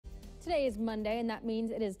Today is Monday, and that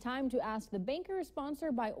means it is time to ask the banker,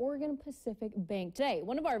 sponsored by Oregon Pacific Bank. Today,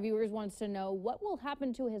 one of our viewers wants to know what will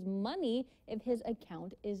happen to his money if his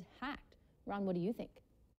account is hacked. Ron, what do you think?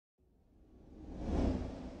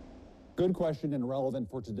 Good question, and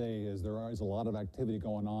relevant for today, as there is a lot of activity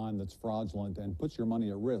going on that's fraudulent and puts your money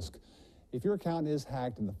at risk. If your account is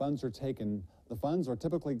hacked and the funds are taken, the funds are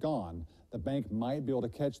typically gone. The bank might be able to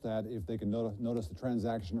catch that if they can notice the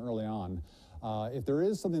transaction early on. If there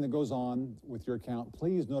is something that goes on with your account,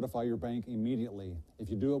 please notify your bank immediately. If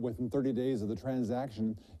you do it within 30 days of the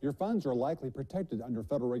transaction, your funds are likely protected under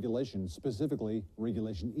federal regulations, specifically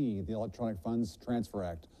Regulation E, the Electronic Funds Transfer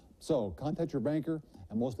Act. So contact your banker,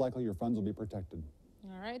 and most likely your funds will be protected.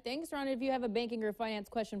 All right, thanks, Ron. If you have a banking or finance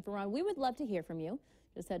question for Ron, we would love to hear from you.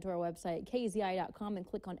 Just head to our website, KEZI.com, and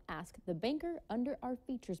click on Ask the Banker under our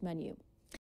features menu.